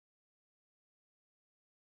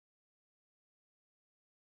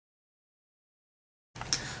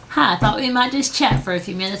Hi, I thought we might just chat for a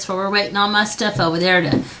few minutes while we're waiting on my stuff over there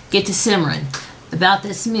to get to simmering about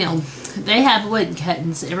this meal. They have wood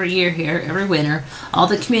cuttings every year here, every winter. All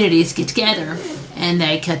the communities get together and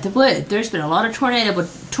they cut the wood. There's been a lot of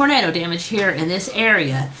tornado damage here in this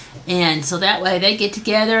area, and so that way they get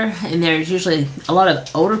together, and there's usually a lot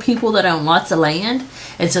of older people that own lots of land,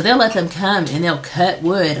 and so they'll let them come and they'll cut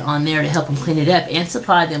wood on there to help them clean it up and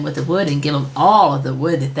supply them with the wood and give them all of the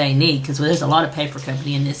wood that they need, because there's a lot of paper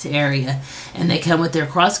company in this area, and they come with their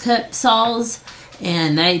crosscut saws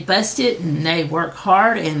and they bust it and they work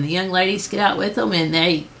hard, and the young ladies get out with them and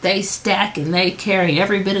they stack and they carry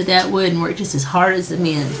every bit of that wood and work just as hard as the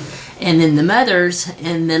men. And then the mothers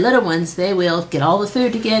and the little ones, they will get all the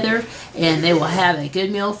food together and they will have a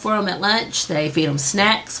good meal for them at lunch. They feed them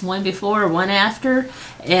snacks, one before, one after,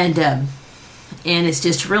 and it's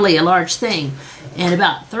just really a large thing. And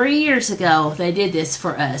about 3 years ago, they did this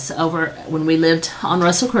for us over when we lived on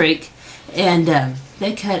Russell Creek, and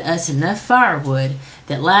they cut us enough firewood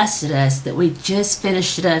that lasted us that we just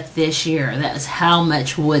finished it up this year. That was how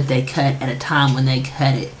much wood they cut at a time when they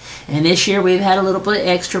cut it. And this year we've had a little bit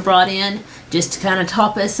extra brought in just to kind of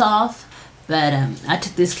top us off. But I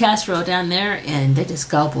took this casserole down there and they just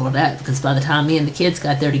gobbled it up, because by the time me and the kids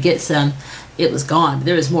got there to get some, it was gone.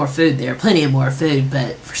 There was more food there, plenty of more food,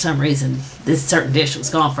 but for some reason this certain dish was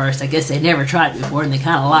gone first. I guess they never tried it before and they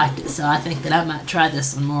kind of liked it, so I think that I might try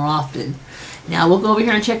this one more often. Now we'll go over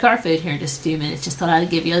here and check our food here in just a few minutes. Just thought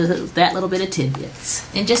I'd give you that little bit of tidbits.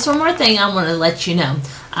 And just one more thing I want to let you know.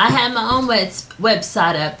 I have my own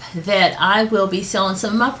website up that I will be selling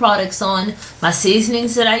some of my products on, my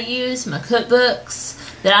seasonings that I use, my cookbooks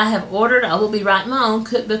that I have ordered. I will be writing my own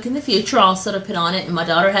cookbook in the future also to put on it, and my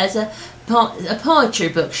daughter has a poetry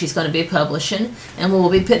book she's going to be publishing, and we'll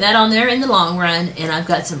be putting that on there in the long run. And I've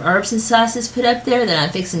got some herbs and spices put up there that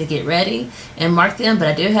I'm fixing to get ready and mark them, but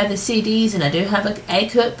I do have the CDs and I do have a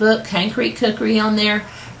cookbook, Concrete Cookery, on there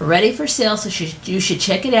ready for sale, so you should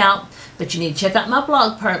check it out. But you need to check out my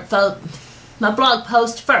blog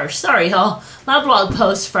post first. Sorry y'all, my blog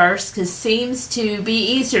post first, because it seems to be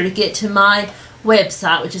easier to get to my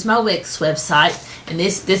website, which is my Wix website, and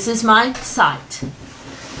this is my site.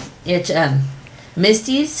 It's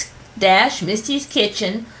Misty's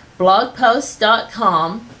Kitchen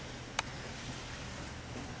blogpost.com,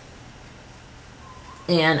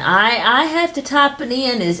 and I have to type it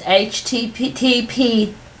in as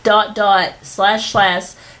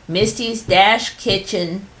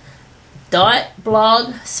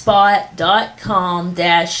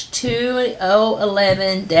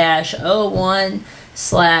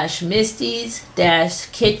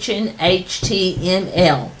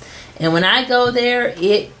And when I go there,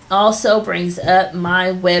 it also brings up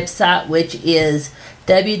my website, which is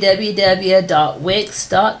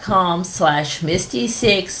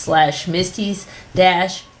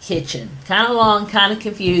www.wix.com/misty6/mistys-kitchen. Kind of long, kind of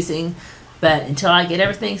confusing, but until I get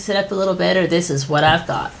everything set up a little better, this is what I've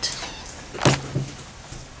got.